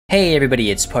Hey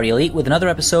everybody, it's Party Elite with another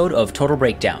episode of Total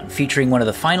Breakdown, featuring one of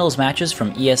the finals matches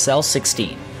from ESL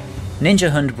 16.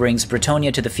 Ninjahund brings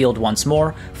Bretonnia to the field once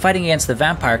more, fighting against the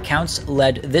Vampire Counts,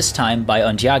 led this time by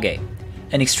Ondjage.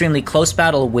 An extremely close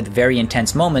battle with very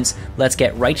intense moments. Let's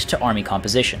get right to army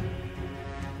composition.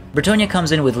 Bretonnia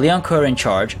comes in with Leoncoeur in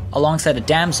charge, alongside a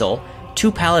Damsel,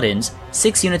 2 Paladins,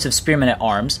 6 units of Spearmen at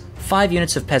Arms, 5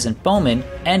 units of Peasant Bowmen,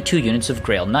 and 2 units of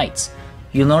Grail Knights.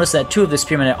 You'll notice that 2 of the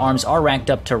Spearmen at Arms are ranked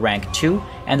up to rank 2,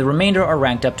 and the remainder are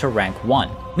ranked up to rank 1.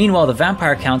 Meanwhile, the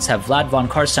Vampire Counts have Vlad von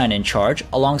Karstein in charge,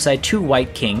 alongside 2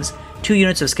 White Kings, 2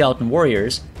 units of Skeleton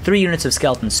Warriors, 3 units of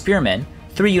Skeleton Spearmen,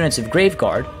 3 units of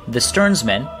Graveguard, the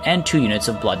Stearnsmen, and 2 units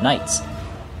of Blood Knights.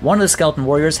 One of the Skeleton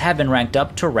Warriors have been ranked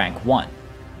up to rank 1.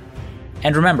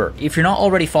 And remember, if you're not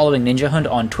already following Ninjahund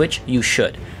on Twitch, you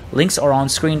should. Links are on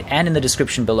screen and in the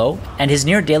description below, and his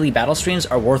near-daily battle streams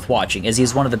are worth watching as he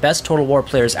is one of the best Total War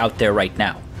players out there right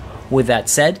now. With that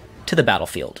said, to the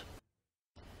battlefield.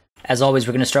 As always,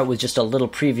 we're going to start with just a little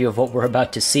preview of what we're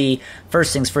about to see.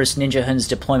 First things first, Ninjahund's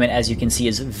deployment, as you can see,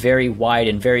 is very wide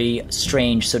and very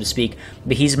strange, so to speak,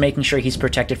 but he's making sure he's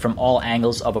protected from all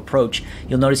angles of approach.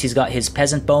 You'll notice he's got his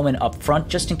Peasant Bowmen up front,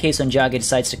 just in case Ondjage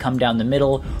decides to come down the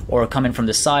middle, or come in from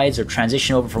the sides, or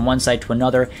transition over from one side to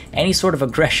another. Any sort of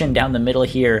aggression down the middle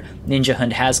here,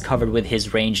 Ninjahund has covered with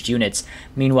his ranged units.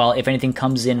 Meanwhile, if anything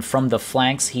comes in from the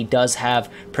flanks, he does have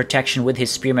protection with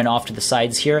his Spearmen off to the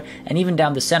sides here, and even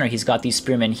down the center, he's got these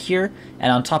Spearmen here,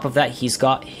 and on top of that he's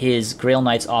got his Grail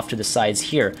Knights off to the sides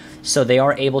here. So they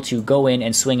are able to go in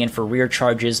and swing in for rear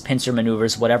charges, pincer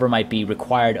maneuvers, whatever might be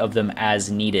required of them as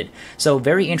needed. So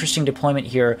very interesting deployment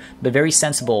here, but very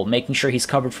sensible, making sure he's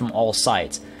covered from all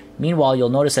sides. Meanwhile, you'll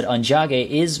notice that Ondjage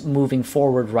is moving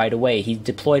forward right away. He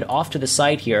deployed off to the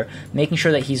side here, making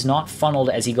sure that he's not funneled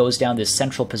as he goes down this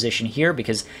central position here,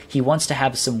 because he wants to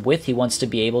have some width. He wants to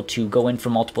be able to go in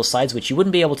from multiple sides, which you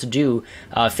wouldn't be able to do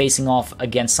facing off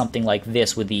against something like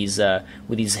this with these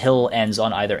hill ends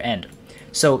on either end.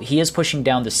 So he is pushing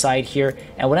down the side here,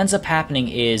 and what ends up happening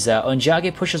is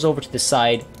Ondjage pushes over to the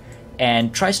side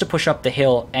and tries to push up the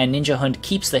hill, and Ninjahund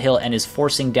keeps the hill and is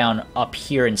forcing down up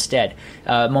here instead.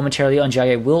 Momentarily,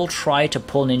 Ondjage will try to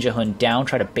pull Ninjahund down,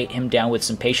 try to bait him down with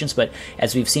some patience, but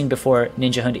as we've seen before,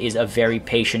 Ninjahund is a very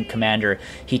patient commander.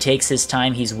 He takes his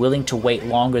time, he's willing to wait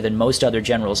longer than most other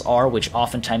generals are, which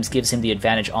oftentimes gives him the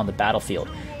advantage on the battlefield.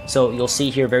 So you'll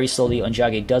see here very slowly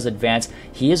Ondjage does advance.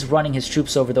 He is running his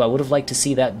troops over, though I would have liked to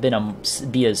see that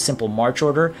be a simple march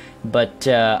order, but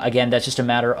again, that's just a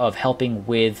matter of helping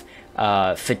with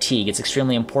fatigue. It's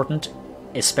extremely important,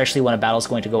 especially when a battle is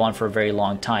going to go on for a very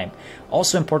long time.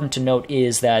 Also important to note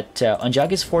is that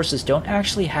Ondjage's forces don't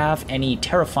actually have any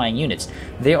terrifying units.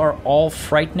 They are all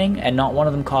frightening, and not one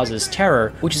of them causes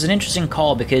terror, which is an interesting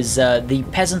call because the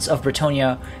peasants of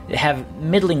Bretonnia have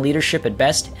middling leadership at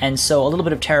best, and so a little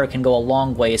bit of terror can go a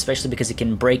long way, especially because it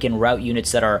can break and rout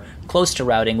units that are close to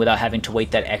routing without having to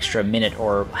wait that extra minute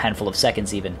or handful of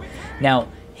seconds even. Now,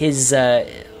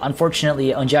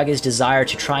 unfortunately, Ondjage's desire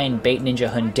to try and bait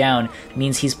Ninjahund down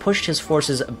means he's pushed his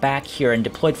forces back here and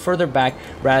deployed further back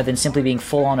rather than simply being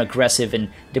full-on aggressive and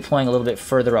deploying a little bit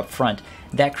further up front.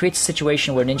 That creates a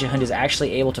situation where Ninjahund is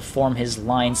actually able to form his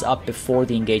lines up before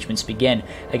the engagements begin.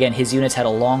 Again, his units had a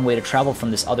long way to travel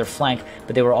from this other flank,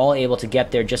 but they were all able to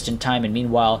get there just in time, and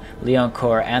meanwhile,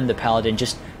 Leoncoeur and the Paladin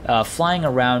just flying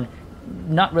around,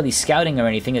 not really scouting or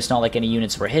anything. It's not like any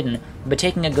units were hidden, but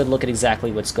taking a good look at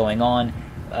exactly what's going on,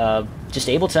 just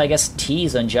able to, I guess,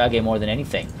 tease Ondjage more than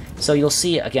anything. So you'll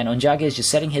see, again, Ondjage is just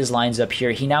setting his lines up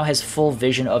here. He now has full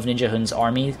vision of Ninjahund's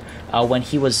army. When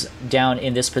he was down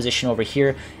in this position over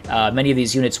here, many of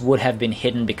these units would have been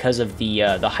hidden because of the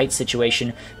height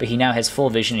situation, but he now has full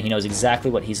vision and he knows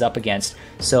exactly what he's up against.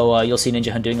 So you'll see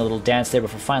Ninjahund doing a little dance there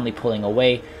before finally pulling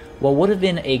away. What would have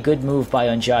been a good move by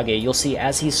Ondjage, you'll see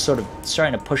as he's sort of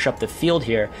starting to push up the field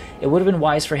here, it would have been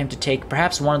wise for him to take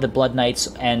perhaps one of the Blood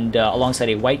Knights and alongside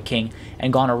a White King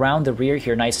and gone around the rear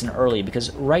here nice and early,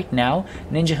 because right now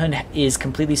Ninjahund is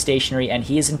completely stationary and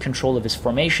he is in control of his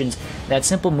formations. That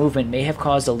simple movement may have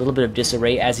caused a little bit of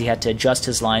disarray as he had to adjust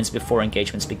his lines before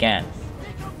engagements began.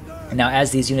 Now,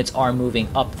 as these units are moving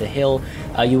up the hill,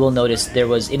 you will notice there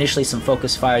was initially some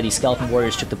focus fire. These Skeleton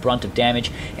Warriors took the brunt of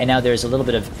damage, and now there's a little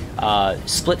bit of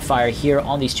split fire here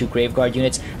on these 2 Graveguard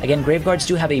units. Again, Graveguards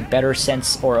do have a better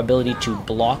sense or ability to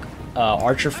block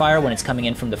archer fire when it's coming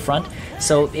in from the front,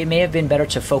 so it may have been better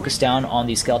to focus down on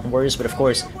these Skeleton Warriors, but of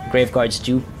course, Graveguards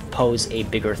do pose a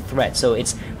bigger threat. So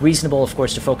it's reasonable, of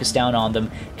course, to focus down on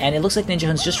them, and it looks like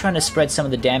Ninjahund's just trying to spread some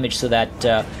of the damage so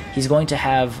that he's going to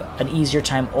have an easier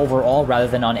time overall rather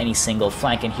than on any single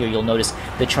flank. And here you'll notice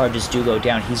the charges do go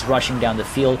down. He's rushing down the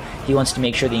field. He wants to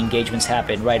make sure the engagements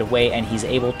happen right away, and he's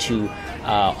able to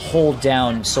hold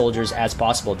down soldiers as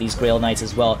possible. These Grail Knights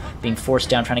as well being forced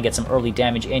down, trying to get some early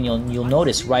damage, and you'll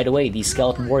notice right away these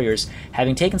Skeleton Warriors,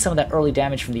 having taken some of that early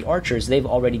damage from the archers, they've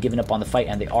already given up on the fight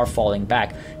and they are falling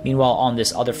back. Meanwhile, on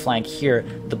this other flank here,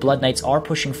 the Blood Knights are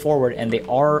pushing forward and they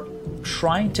are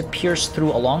trying to pierce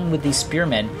through along with these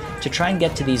spearmen to try and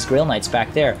get to these Grail Knights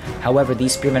back there. However,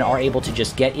 these spearmen are able to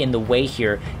just get in the way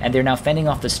here, and they're now fending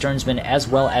off the Sternsmen as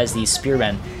well as these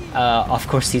spearmen. Of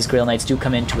course, these Grail Knights do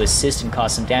come in to assist and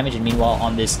cause some damage, and meanwhile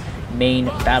on this main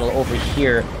battle over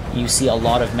here, you see a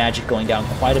lot of magic going down,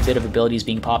 quite a bit of abilities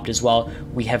being popped as well.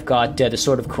 We have got the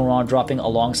Sword of Quran dropping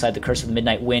alongside the Curse of the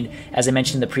Midnight Wind. As I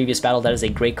mentioned in the previous battle, that is a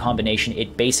great combination.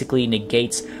 It basically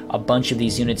negates a bunch of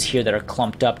these units here that are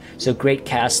clumped up. So great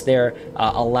cast there,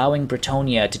 allowing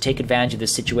Bretonnia to take advantage of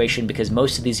this situation because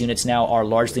most of these units now are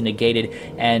largely negated.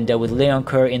 And with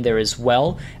Leoncoeur in there as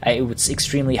well, it was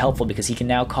extremely helpful because he can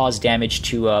now cause damage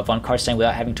to von Karstein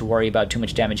without having to worry about too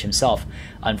much damage himself.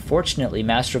 Unfortunately,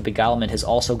 Master of Beguilement has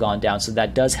also gone down, so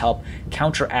that does help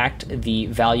counteract the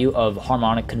value of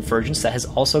Harmonic Convergence that has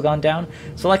also gone down.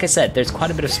 So like I said, there's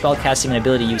quite a bit of spellcasting and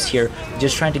ability use here,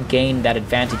 just trying to gain that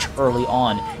advantage early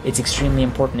on. It's extremely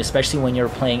important, especially when you're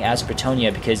playing as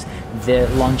Bretonnia, because the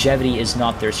longevity is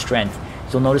not their strength.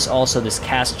 You'll notice also this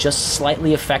cast just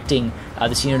slightly affecting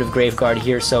this unit of Graveguard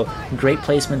here, so great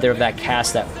placement there of that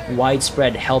cast. That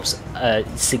widespread helps a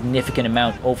significant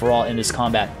amount overall in this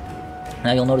combat.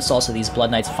 Now you'll notice also these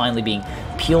Blood Knights finally being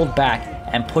peeled back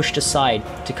and pushed aside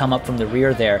to come up from the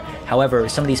rear there. However,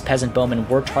 some of these Peasant Bowmen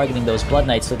were targeting those Blood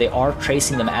Knights, so they are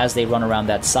tracing them as they run around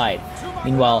that side.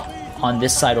 Meanwhile, on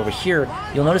this side over here,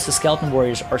 you'll notice the Skeleton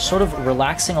Warriors are sort of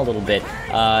relaxing a little bit.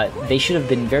 They should have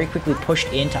been very quickly pushed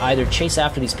in to either chase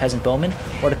after these Peasant Bowmen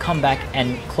or to come back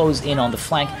and close in on the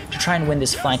flank to try and win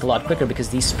this flank a lot quicker, because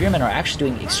these Spearmen are actually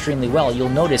doing extremely well. You'll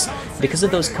notice, because of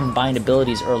those combined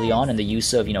abilities early on and the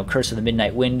use of, Curse of the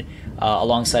Midnight Wind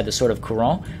alongside the Sword of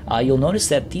Quran, you'll notice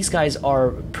that these guys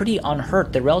are pretty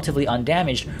unhurt. They're relatively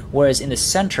undamaged, whereas in the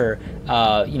center,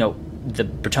 the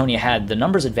Bretonnia had the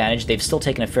numbers advantage. They've still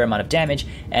taken a fair amount of damage,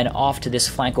 and off to this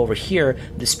flank over here,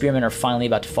 the Spearmen are finally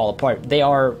about to fall apart. They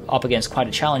are up against quite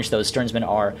a challenge, though. Sternsmen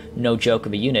are no joke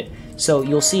of a unit. So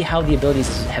you'll see how the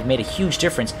abilities have made a huge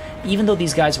difference. Even though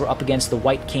these guys were up against the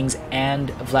White Kings and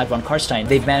Vlad von Karstein,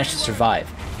 they've managed to survive.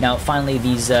 Now, finally,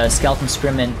 these Skeleton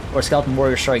Spearmen, or Skeleton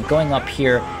Warriors, sorry, going up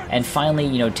here and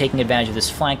finally, taking advantage of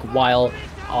this flank, while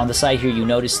on the side here you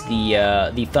notice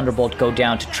the Thunderbolt go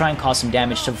down to try and cause some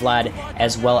damage to Vlad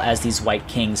as well as these White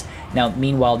Kings. Now,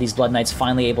 meanwhile, these Blood Knights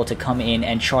finally able to come in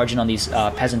and charge in on these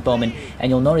Peasant Bowmen, and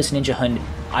you'll notice Ninjahund,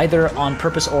 either on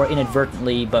purpose or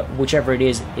inadvertently, but whichever it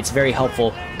is, it's very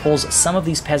helpful, pulls some of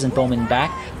these Peasant Bowmen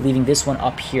back, leaving this one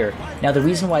up here. Now, the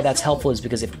reason why that's helpful is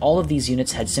because if all of these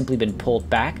units had simply been pulled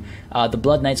back, the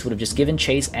Blood Knights would have just given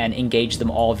chase and engaged them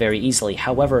all very easily.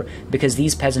 However, because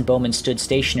these Peasant Bowmen stood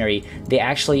stationary, they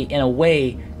actually, in a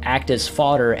way, act as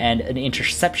fodder and an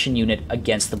interception unit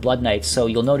against the Blood Knights. So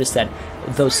you'll notice that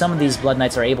though some of these Blood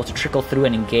Knights are able to trickle through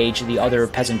and engage the other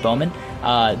Peasant Bowmen,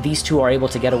 these two are able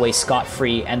to get away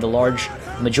scot-free, and the large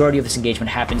majority of this engagement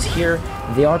happens here.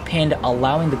 They are pinned,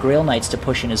 allowing the Grail Knights to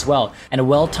push in as well. And a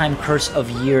well-timed Curse of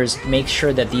Years makes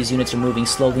sure that these units are moving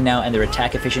slowly now, and their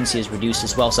attack efficiency is reduced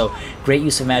as well. So great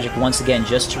use of magic once again,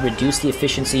 just to reduce the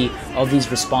efficiency of these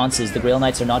responses. The Grail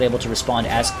Knights are not able to respond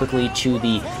as quickly to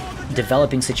the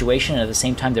developing situation, and at the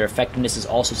same time their effectiveness is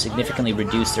also significantly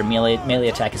reduced. Their melee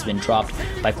attack has been dropped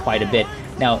by quite a bit.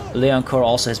 Now, Leoncoeur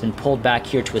also has been pulled back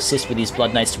here to assist with these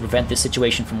Blood Knights to prevent this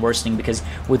situation from worsening, because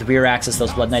with rear access,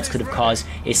 those Blood Knights could have caused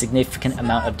a significant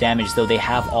amount of damage, though they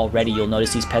have already. You'll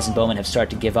notice these Peasant Bowmen have started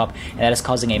to give up, and that is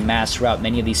causing a mass rout.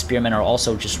 Many of these Spearmen are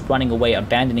also just running away,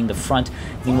 abandoning the front.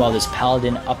 Meanwhile, this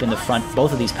Paladin up in the front,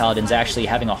 both of these Paladins actually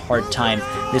having a hard time.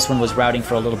 This one was routing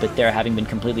for a little bit there, having been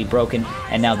completely broken,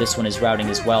 and now this one is routing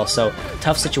as well. So,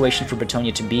 tough situation for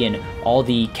Bretonnia to be in. All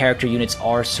the character units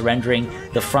are surrendering.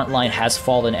 The front line has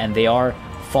fallen, and they are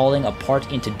falling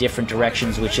apart into different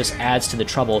directions, which just adds to the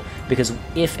trouble, because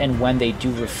if and when they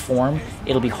do reform,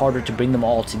 it'll be harder to bring them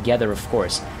all together, of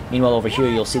course. Meanwhile, over here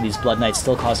you'll see these Blood Knights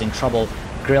still causing trouble,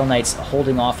 Grail Knights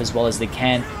holding off as well as they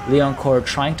can, Leoncoeur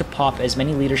trying to pop as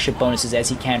many leadership bonuses as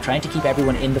he can, trying to keep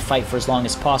everyone in the fight for as long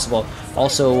as possible.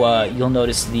 Also, you'll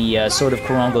notice the Sword of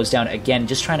Quran goes down again,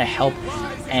 just trying to help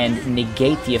and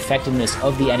negate the effectiveness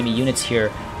of the enemy units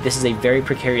here. this is a very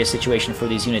precarious situation for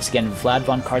these units. Again, Vlad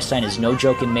von Karstein is no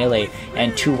joke in melee,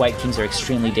 and 2 White Kings are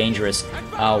extremely dangerous.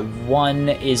 One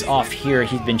is off here.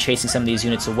 He's been chasing some of these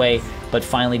units away, but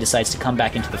finally decides to come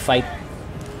back into the fight.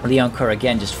 Leon Kerr,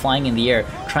 again, just flying in the air,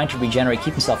 trying to regenerate,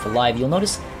 keep himself alive. You'll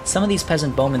notice some of these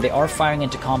peasant bowmen, they are firing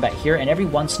into combat here, and every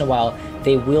once in a while,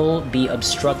 they will be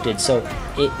obstructed. So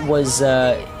it was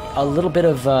a little bit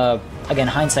of, again,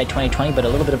 hindsight 2020, but a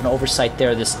little bit of an oversight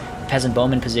there, this peasant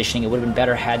bowman positioning. It would have been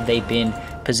better had they been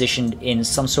positioned in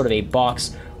some sort of a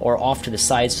box or off to the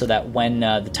side so that when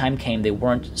the time came, they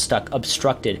weren't stuck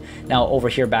obstructed. Now, over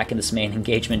here, back in this main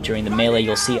engagement during the melee,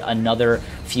 you'll see another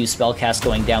few spellcasts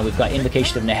going down. We've got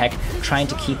Invocation of Nehek trying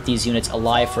to keep these units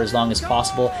alive for as long as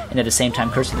possible, and at the same time,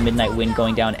 Curse of the Midnight Wind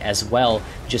going down as well,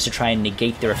 just to try and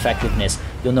negate their effectiveness.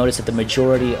 You'll notice that the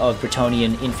majority of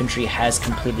Bretonnian infantry has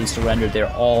completely surrendered.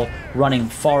 They're all running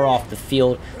far off the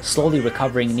field, slowly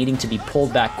recovering, needing to be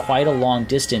pulled back quite a long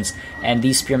distance, and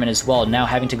these spearmen as well, now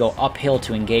having to go uphill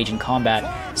to engage in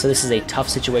combat. So this is a tough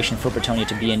situation for Bretonnia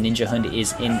to be in. Ninjahund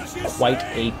is in quite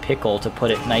a pickle, to put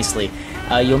it nicely.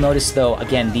 You'll notice, though,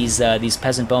 again, these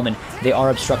peasant bowmen, they are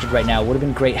obstructed right now. It would have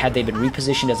been great had they been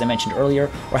repositioned, as I mentioned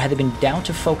earlier, or had they been down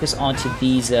to focus onto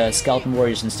these skeleton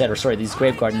warriors instead, or sorry, these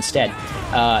Graveguard instead.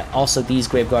 Also, these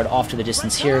Graveguard off to the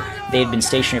distance here, they had been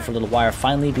stationary for a little while,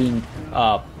 finally being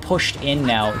pushed in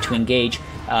now to engage.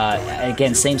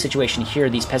 Again, same situation here.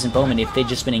 These peasant bowmen, if they'd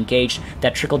just been engaged,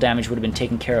 that trickle damage would have been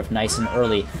taken care of nice and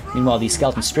early. Meanwhile, these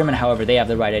skeleton spearmen, however, they have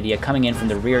the right idea, coming in from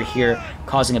the rear here,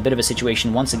 causing a bit of a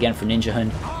situation once again for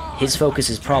Ninjahund. His focus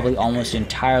is probably almost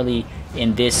entirely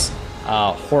in this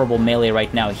horrible melee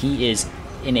right now. He is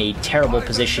in a terrible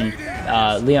position.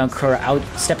 Leon Kerr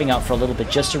stepping out for a little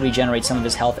bit just to regenerate some of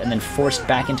his health, and then forced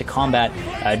back into combat,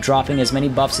 dropping as many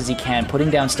buffs as he can, putting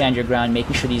down stand your ground,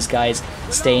 making sure these guys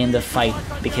stay in the fight,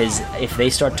 because if they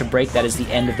start to break, that is the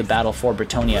end of the battle for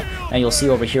Bretonnia. Now you'll see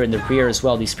over here in the rear as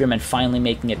well, these spearmen finally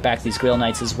making it back, these Grail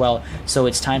Knights as well, so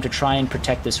it's time to try and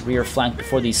protect this rear flank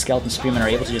before these skeleton spearmen are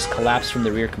able to just collapse from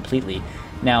the rear completely.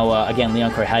 Now, again,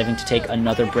 Leon Kerr having to take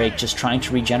another break, just trying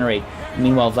to regenerate.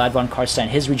 Meanwhile, Vlad von Karstein,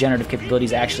 his regenerative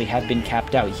capabilities actually have been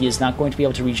capped out. He is not going to be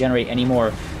able to regenerate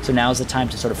anymore, so now is the time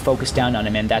to sort of focus down on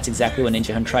him, and that's exactly what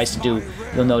Ninjahund tries to do.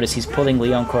 You'll notice he's pulling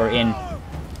Leon Kerr in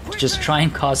to just try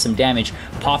and cause some damage,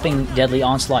 popping Deadly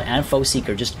Onslaught and Foe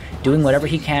Seeker, just doing whatever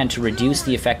he can to reduce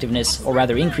the effectiveness, or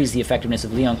rather increase the effectiveness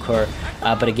of Leon Kerr.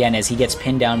 But again, as he gets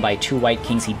pinned down by 2 White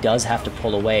Kings, he does have to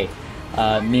pull away.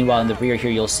 Meanwhile, in the rear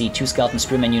here, you'll see 2 skeleton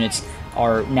spearmen units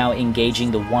are now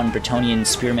engaging the one Bretonnian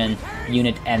spearman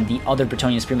unit, and the other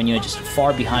Bretonnian spearman unit just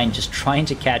far behind, just trying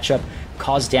to catch up,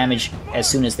 cause damage as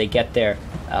soon as they get there.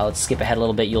 Let's skip ahead a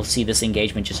little bit. You'll see this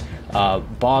engagement just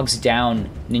bogs down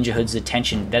Ninjahund's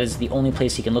attention. That is the only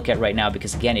place he can look at right now,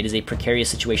 because again, it is a precarious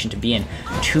situation to be in.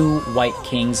 2 White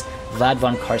Kings, Vlad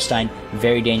von Karstein,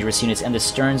 very dangerous units, and the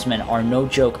Stearnsmen are no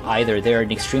joke either. They're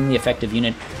an extremely effective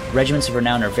unit. Regiments of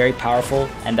Renown are very powerful,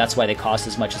 and that's why they cost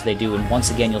as much as they do. And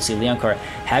once again, you'll see Leon Kerr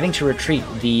having to retreat,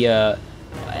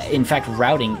 in fact,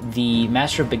 routing the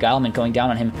Master of Beguilement, going down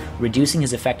on him, reducing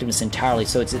his effectiveness entirely.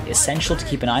 So it's essential to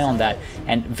keep an eye on that,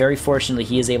 and very fortunately,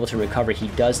 he is able to recover. He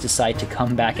does decide to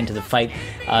come back into the fight,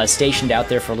 stationed out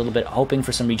there for a little bit, hoping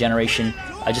for some regeneration,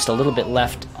 just a little bit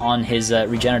left on his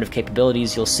regenerative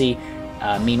capabilities, you'll see.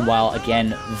 Meanwhile,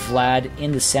 again, Vlad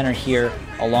in the center here,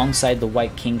 alongside the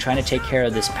White King, trying to take care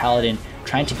of this Paladin,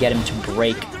 trying to get him to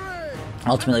break.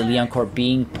 Ultimately, Leon Kerr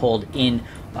being pulled in,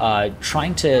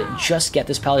 trying to just get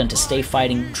this Paladin to stay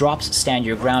fighting, drops Stand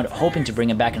Your Ground, hoping to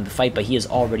bring him back into the fight, but he is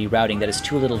already routing. That is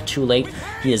too little too late.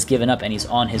 He has given up, and he's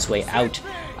on his way out.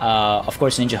 Of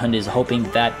course, Ninjahund is hoping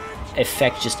that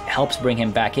effect just helps bring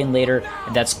him back in later.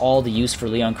 That's all the use for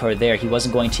Leon Kerr there. He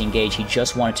wasn't going to engage. He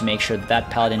just wanted to make sure that that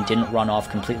Paladin didn't run off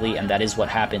completely, and that is what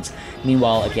happens.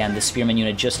 Meanwhile, again, the Spearman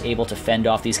unit just able to fend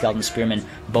off these Skeleton Spearmen,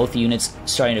 both the units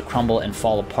starting to crumble and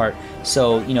fall apart.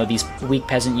 So, you know, these weak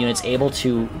peasant units able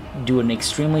to do an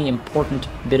extremely important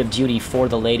bit of duty for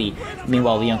the lady.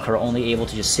 Meanwhile, Leon Kerr only able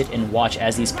to just sit and watch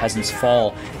as these peasants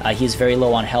fall. He is very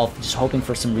low on health, just hoping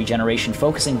for some regeneration,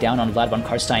 focusing down on Vlad von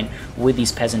Karstein with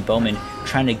these peasant bowmen,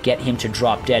 trying to get him to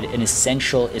drop dead, an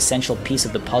essential piece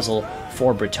of the puzzle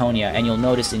for Bretonnia. And you'll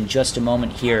notice in just a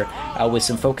moment here, with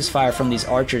some focus fire from these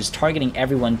archers targeting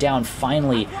everyone down,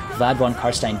 finally Vlad von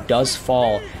Karstein does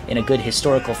fall in a good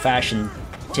historical fashion,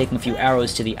 taking a few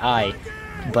arrows to the eye.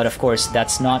 But of course,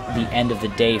 that's not the end of the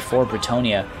day for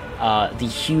Bretonnia. the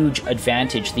huge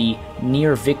advantage, the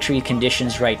near victory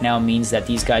conditions right now means that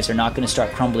these guys are not going to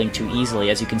start crumbling too easily.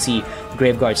 As you can see, the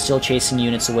Graveguard still chasing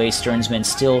units away, Stearnsman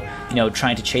still,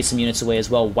 trying to chase some units away as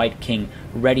well. White King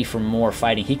ready for more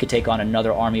fighting. He could take on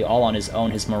another army all on his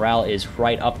own. His morale is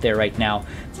right up there right now,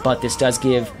 but this does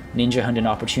give Ninjahund an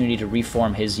opportunity to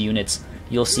reform his units.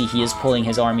 You'll see he is pulling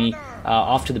his army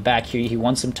off to the back here. He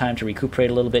wants some time to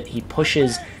recuperate a little bit. He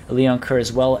pushes Leoncoeur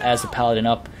as well as the Paladin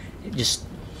up, just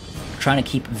trying to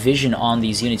keep vision on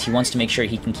these units. He wants to make sure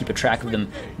he can keep a track of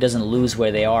them, doesn't lose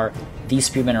where they are. These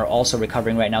spearmen are also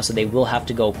recovering right now, so they will have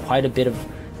to go quite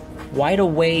a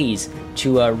ways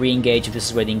to re-engage if this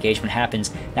is where the engagement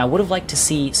happens. Now, I would have liked to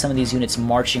see some of these units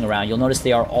marching around. You'll notice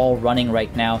they are all running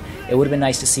right now. It would have been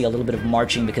nice to see a little bit of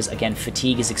marching because, again,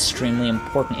 fatigue is extremely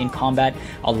important in combat.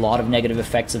 A lot of negative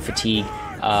effects of fatigue.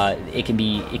 It can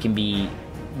be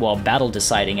well, battle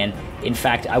deciding, and in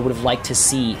fact I would have liked to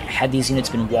see, had these units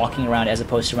been walking around as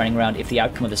opposed to running around, if the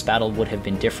outcome of this battle would have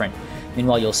been different.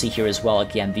 Meanwhile, you'll see here as well,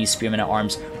 again, these spearmen at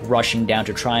arms rushing down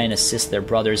to try and assist their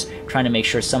brothers, trying to make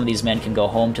sure some of these men can go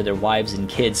home to their wives and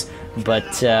kids.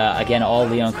 But again, all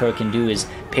Leoncoeur can do is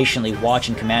patiently watch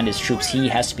and command his troops. He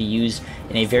has to be used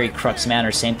in a very crux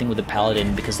manner. Same thing with the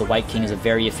Paladin, because the White King is a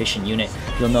very efficient unit.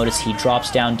 You'll notice he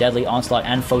drops down Deadly Onslaught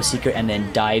and Foe Seeker and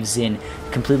then dives in,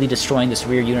 completely destroying this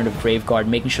rear unit of Graveguard,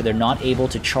 making sure they're not able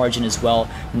to charge in as well,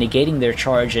 negating their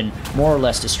charge and more or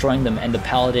less destroying them. And the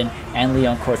Paladin and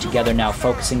Leoncoeur together now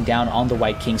focusing down on the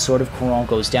White King. Sword of Couronne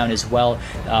goes down as well,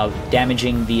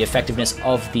 damaging the effectiveness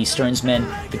of the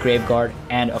Stearnsmen, the Graveguard,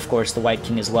 and of course the White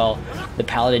King as well. The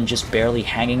Paladin just barely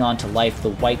hanging on to life.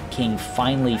 The White King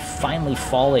finally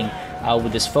falling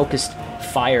with this focused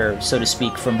fire, so to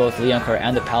speak, from both Leoncoeur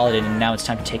and the Paladin, and now it's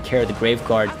time to take care of the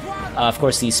Graveguard. Of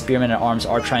course, these spearmen at arms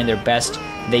are trying their best.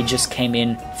 They just came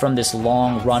in from this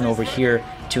long run over here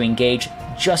to engage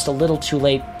just a little too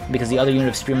late, because the other unit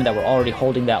of spearmen that were already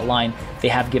holding that line, they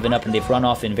have given up and they've run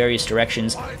off in various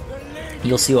directions.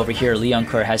 You'll see over here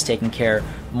Leoncoeur has taken care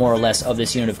more or less of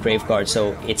this unit of Graveguard,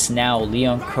 so it's now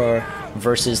Leoncoeur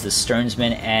versus the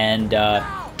Stearnsmen and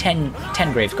 10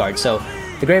 Graveguard. So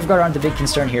the Graveguard aren't the big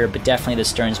concern here, but definitely the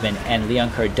Stearnsman, and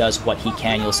Leoncoeur does what he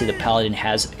can. You'll see the Paladin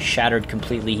has shattered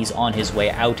completely. He's on his way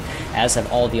out, as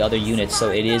have all the other units, so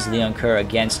it is Leoncoeur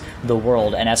against the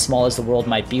world. And as small as the world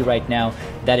might be right now,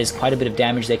 that is quite a bit of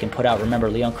damage they can put out. Remember,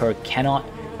 Leoncoeur cannot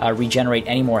regenerate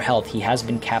any more health. He has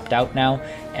been capped out now,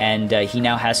 and he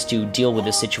now has to deal with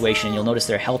this situation. You'll notice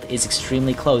their health is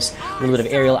extremely close. A little bit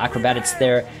of aerial acrobatics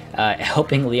there,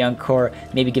 helping Leoncoeur,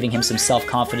 maybe giving him some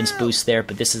self-confidence boost there,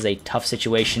 but this is a tough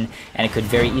situation, and it could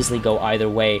very easily go either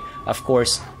way. Of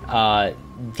course,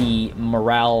 the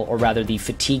morale, or rather the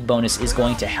fatigue bonus, is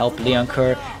going to help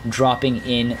Leoncoeur, dropping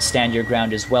in stand your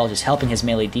ground as well, just helping his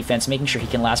melee defense, making sure he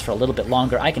can last for a little bit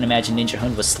longer. I can imagine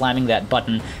Ninjahund was slamming that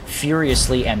button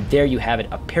furiously, and there you have it,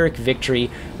 a Pyrrhic victory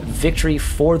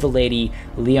for the lady.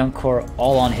 Leoncoeur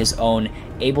all on his own,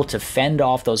 able to fend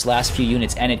off those last few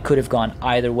units, and it could have gone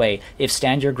either way. If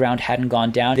stand your ground hadn't gone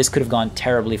down, this could have gone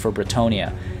terribly for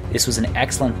Bretonnia. This was an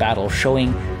excellent battle,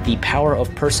 showing the power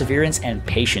of perseverance and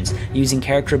patience. Using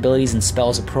character abilities and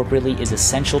spells appropriately is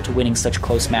essential to winning such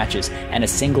close matches, and a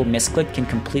single misclick can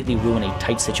completely ruin a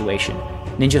tight situation.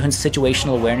 Ninjahund's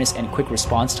situational awareness and quick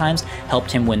response times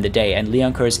helped him win the day, and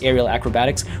Leoncoeur's aerial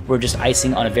acrobatics were just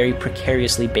icing on a very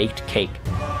precariously baked cake.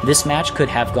 This match could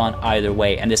have gone either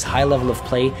way, and this high level of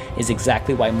play is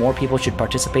exactly why more people should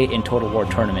participate in Total War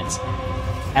tournaments.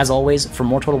 As always, for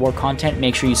more Total War content,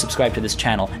 make sure you subscribe to this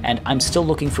channel, and I'm still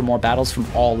looking for more battles from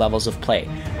all levels of play.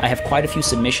 I have quite a few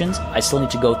submissions. I still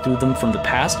need to go through them from the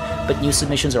past, but new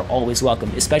submissions are always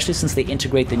welcome, especially since they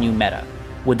integrate the new meta.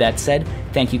 With that said,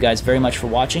 thank you guys very much for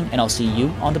watching, and I'll see you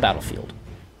on the battlefield.